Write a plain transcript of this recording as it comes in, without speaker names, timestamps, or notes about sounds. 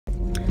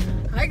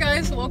Hi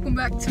guys, welcome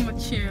back to my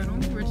channel.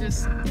 We're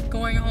just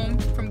going home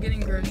from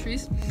getting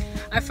groceries.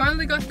 I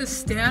finally got this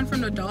stand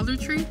from the Dollar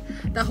Tree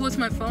that holds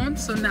my phone,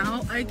 so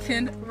now I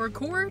can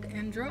record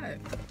and drive.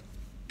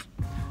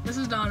 This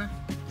is Donna,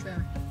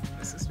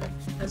 my sister,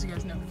 as you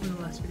guys know from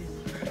the last video.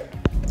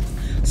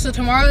 So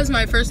tomorrow is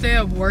my first day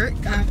of work.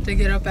 I have to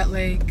get up at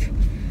like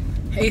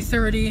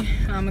 8:30.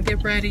 I'm gonna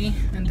get ready,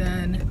 and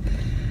then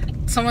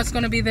someone's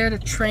gonna be there to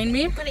train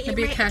me to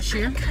be a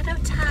cashier.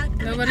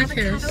 Nobody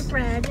cares. Avocado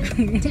bread,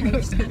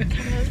 toast,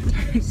 avocado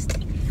toast,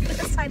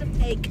 with a side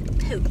of egg,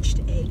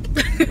 poached egg.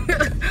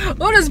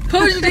 What does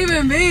poached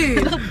even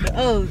mean?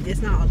 Oh,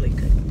 it's not all we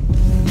could.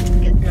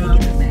 Get egg in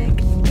the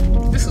bag.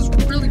 This is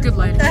really good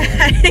lighting.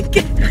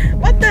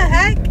 What the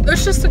heck?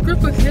 There's just a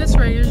group of kids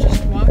right here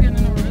just walking in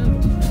a room.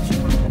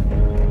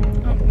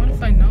 Oh, what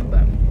if I know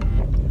them?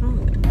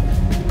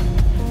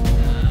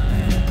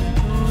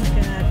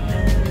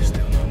 They're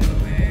still not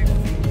moving.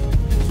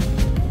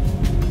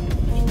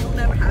 You'll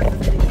never have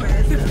them in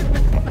class.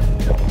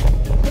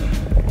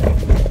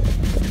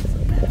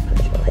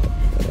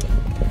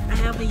 I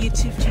have a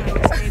YouTube channel.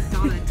 It's named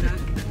Donna Duck.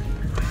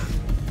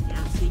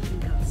 Yeah, so you can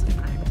go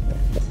subscribe to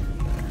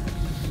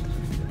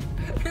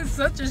it. It's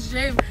such a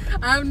shame.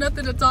 I have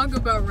nothing to talk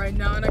about right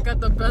now, and I got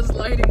the best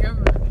lighting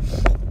ever.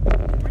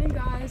 Morning,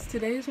 guys.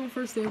 Today is my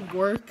first day of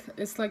work.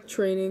 It's like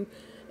training,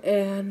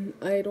 and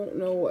I don't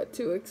know what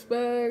to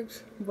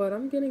expect, but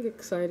I'm getting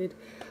excited.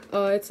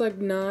 It's like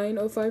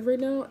 9:05 right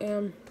now,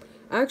 and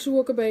I actually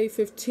woke up at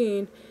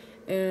 8:15,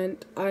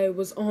 and I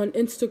was on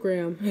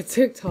Instagram and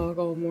TikTok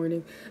all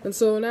morning, and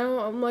so now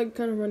I'm like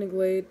kind of running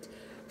late.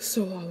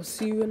 So I'll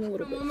see you in a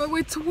little bit. I'm on my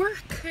way to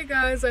work. Hey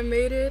guys, I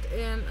made it,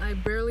 and I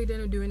barely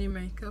didn't do any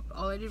makeup.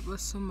 All I did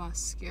was some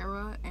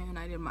mascara, and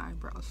I did my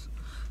eyebrows.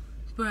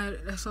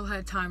 But that's all I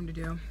had time to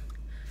do.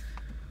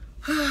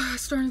 I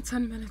start in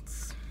 10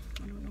 minutes.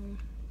 I don't know.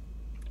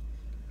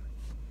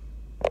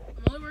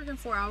 I'm only working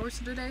 4 hours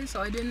today,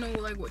 so I didn't know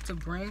like what to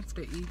bring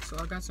to eat. So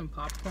I got some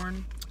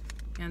popcorn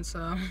and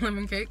some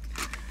lemon cake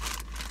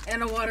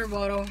and a water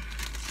bottle.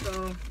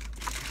 So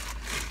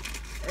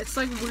it's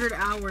like weird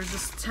hours.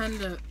 It's 10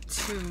 to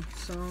 2,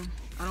 so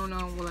I don't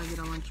know will I get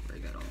a lunch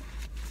break at all.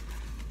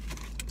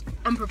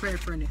 I'm prepared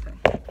for anything.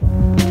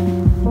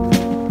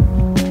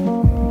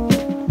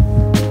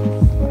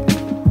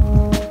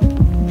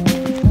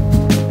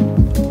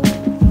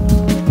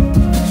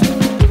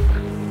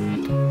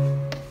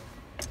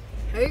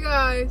 Hey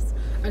guys,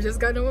 I just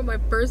got done with my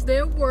first day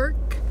of work.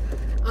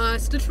 I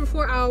stood for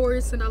 4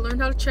 hours and I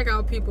learned how to check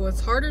out people.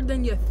 It's harder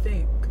than you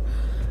think.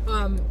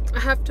 I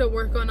have to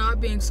work on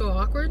not being so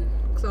awkward,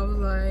 because I was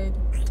like,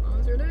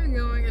 how's your day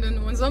going? And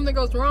then when something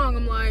goes wrong,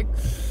 I'm like,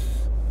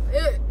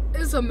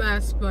 it's a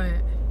mess,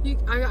 but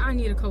I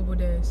need a couple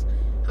days.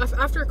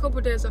 After a couple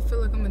days, I feel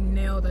like I'm gonna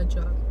nail that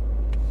job.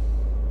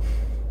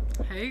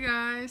 Hey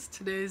guys,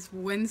 today's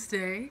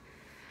Wednesday,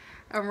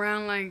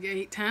 around like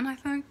 8:10 I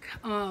think.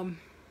 I'm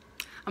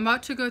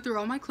about to go through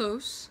all my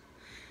clothes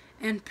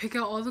and pick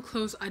out all the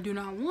clothes I do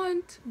not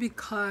want,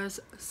 because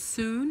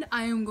soon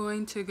I am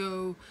going to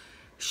go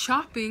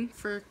shopping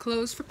for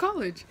clothes for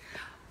college.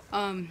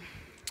 I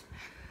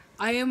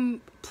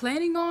am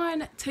planning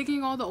on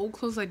taking all the old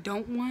clothes I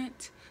don't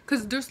want,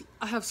 because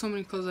I have so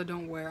many clothes I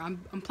don't wear.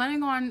 I'm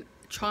planning on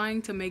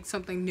trying to make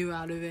something new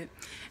out of it,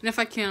 and if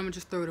I can, I'm gonna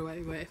just throw it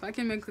away. But if I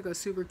can make like a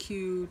super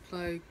cute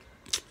like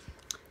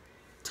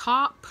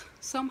top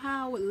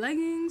somehow with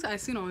leggings I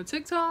seen on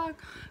TikTok,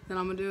 then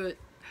I'm gonna do it.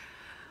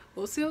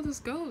 We'll see how this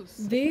goes.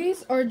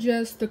 These are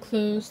just the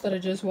clothes that I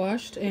just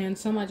washed, and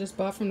some I just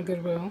bought from the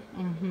Goodwill.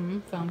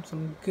 Found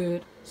some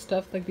good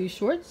stuff like these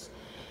shorts.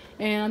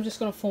 And I'm just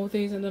gonna fold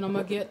these, and then I'm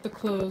gonna get the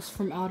clothes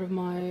from out of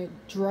my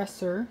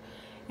dresser,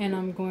 and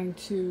I'm going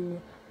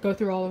to go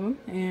through all of them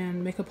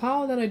and make a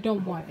pile that I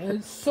don't want.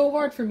 It's so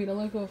hard for me to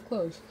let go of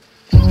clothes.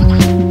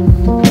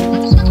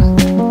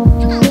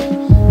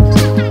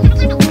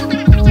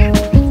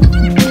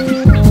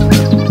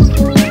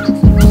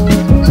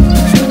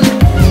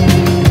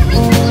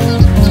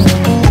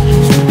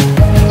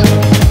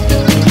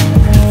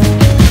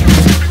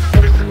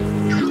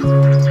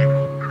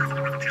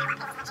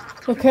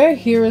 Okay,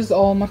 here is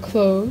all my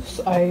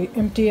clothes. I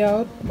empty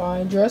out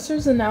my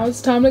dressers, and now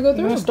it's time to go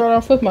through. I'm gonna start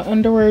off with my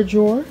underwear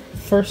drawer.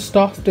 First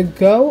off to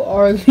go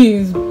are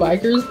these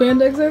bikers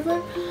spandex, I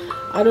think.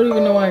 I don't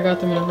even know why I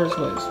got them in the first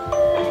place.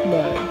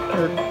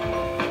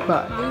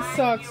 But these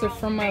socks are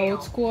from my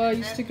old school I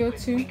used to go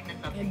to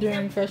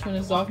during freshman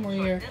and sophomore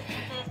year.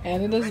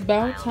 And it is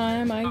about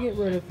time I get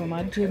rid of them.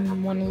 I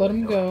didn't want to let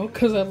them go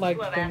because I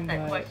liked them,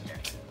 but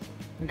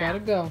I gotta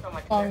go.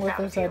 Along with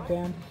this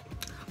headband.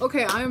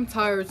 Okay, I am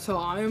tired, so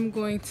I am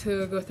going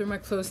to go through my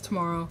clothes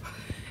tomorrow,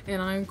 and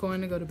I'm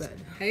going to go to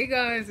bed. Hey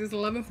guys, it's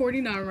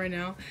 11:49 right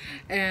now,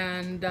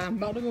 and I'm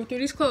about to go through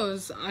these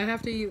clothes. I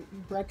have to eat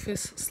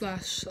breakfast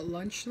 /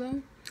 lunch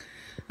though,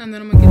 and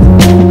then I'm gonna get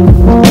to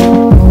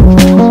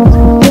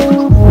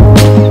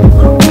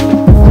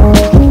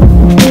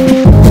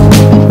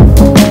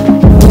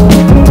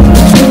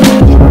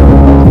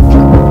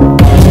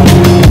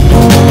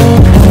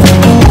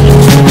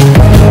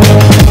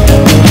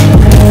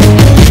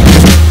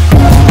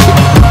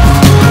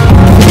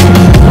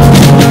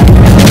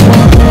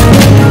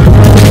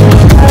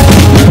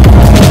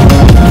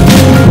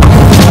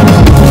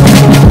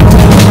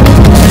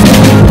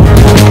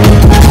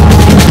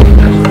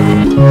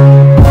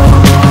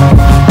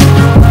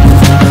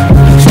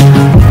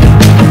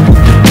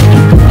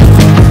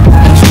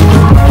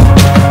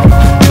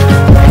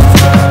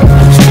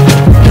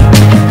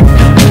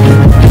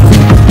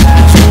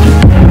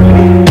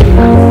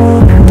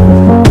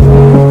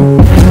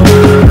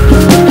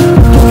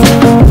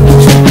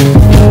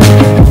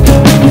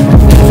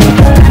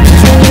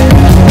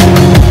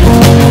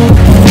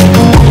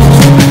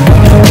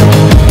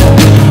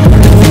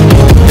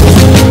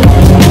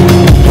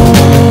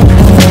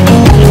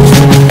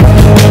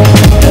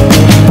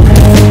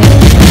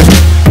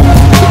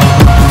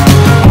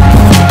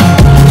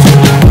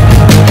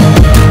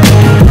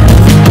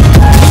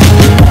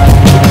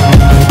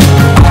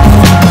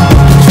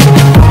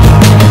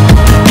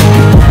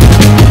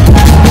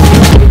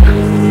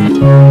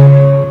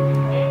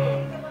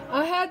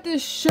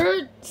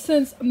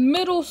since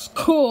middle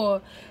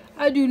school.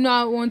 I do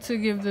not want to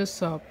give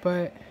this up,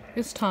 but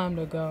it's time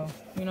to go.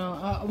 You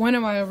know, when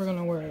am I ever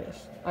gonna wear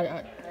this?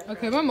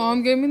 Okay, my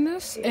mom gave me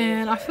this,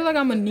 and I feel like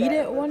I'm gonna need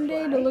it one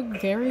day to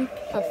look very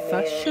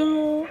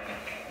professional.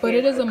 But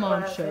it is a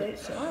mom shirt,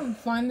 so I'm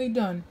finally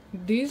done.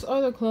 These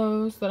are the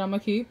clothes that I'm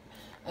gonna keep,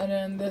 and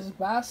then this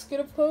basket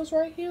of clothes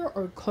right here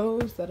are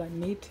clothes that I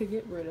need to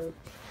get rid of.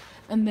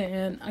 And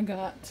then I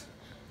got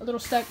a little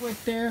stack right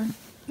there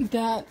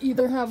that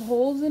either have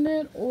holes in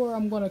it or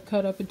I'm gonna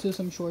cut up into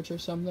some shorts or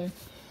something.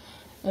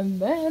 And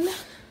then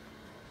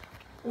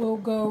we'll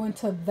go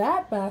into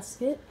that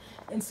basket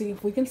and see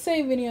if we can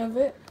save any of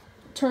it,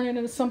 turn it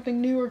into something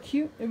new or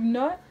cute. If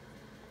not,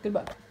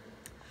 goodbye.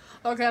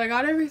 Okay, I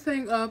got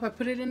everything up. I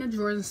put it in the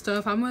drawers and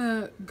stuff. I'm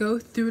gonna go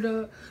through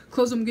the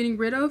clothes I'm getting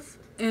rid of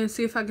and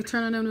see if I can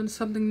turn them into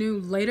something new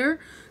later,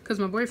 because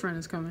my boyfriend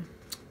is coming.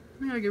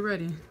 I gotta get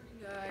ready.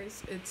 Hey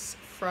guys, it's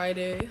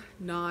Friday,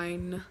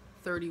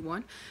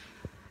 9:31,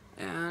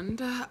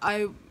 and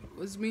I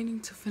was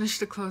meaning to finish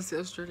the clothes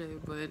yesterday,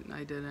 but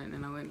I didn't,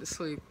 and I went to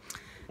sleep.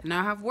 And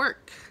now I have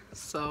work,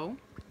 so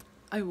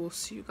I will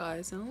see you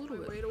guys in a little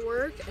bit. Way to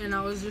work, and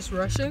I was just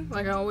rushing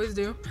like I always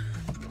do,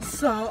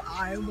 so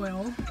I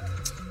will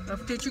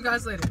update you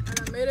guys later.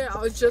 And I made it. I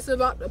was just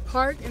about to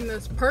park in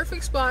this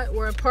perfect spot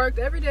where I parked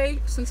every day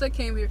since I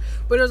came here,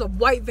 but there's a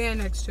white van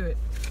next to it.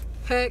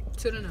 Heck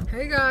to the no.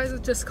 Hey guys, I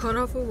just caught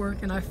off of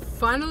work and I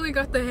finally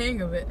got the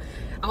hang of it.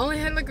 I only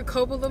had like a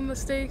couple of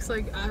mistakes.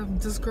 Like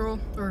this girl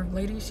or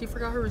lady, she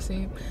forgot her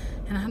receipt,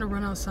 and I had to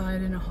run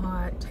outside in the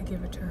hot to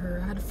give it to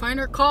her. I had to find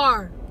her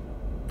car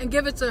and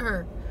give it to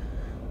her.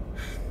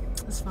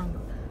 It's fun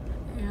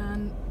though.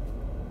 And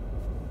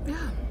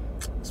yeah,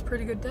 it's a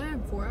pretty good day.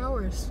 4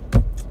 hours.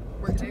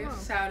 Today is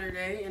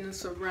Saturday and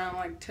it's around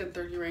like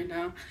 10:30 right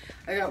now.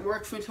 I got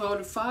work from 12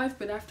 to 5,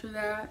 but after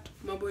that,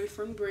 my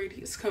boyfriend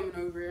Brady is coming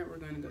over and we're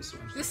gonna go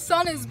swim. The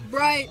sun is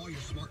bright,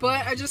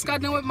 but I just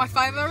got done with my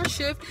 5-hour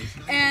shift,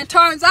 and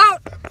turns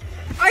out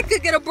I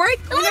could get a break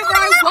whenever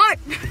I want.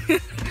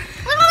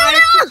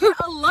 I could get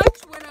a lunch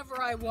whenever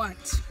I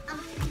want.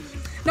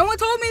 No one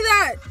told me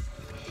that.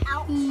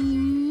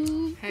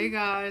 Hey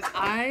guys,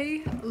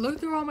 I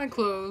looked through all my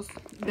clothes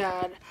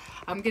that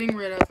I'm getting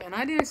rid of, and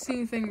I didn't see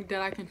anything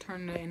that I can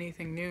turn into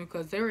anything new,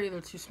 because they were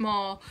either too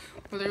small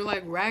or they're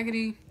like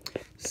raggedy,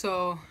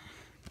 so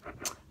I'm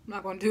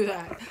not gonna do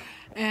that.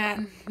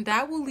 And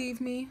that will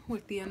leave me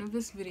with the end of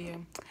this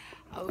video.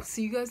 I will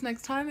see you guys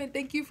next time, and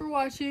thank you for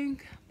watching.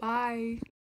 Bye.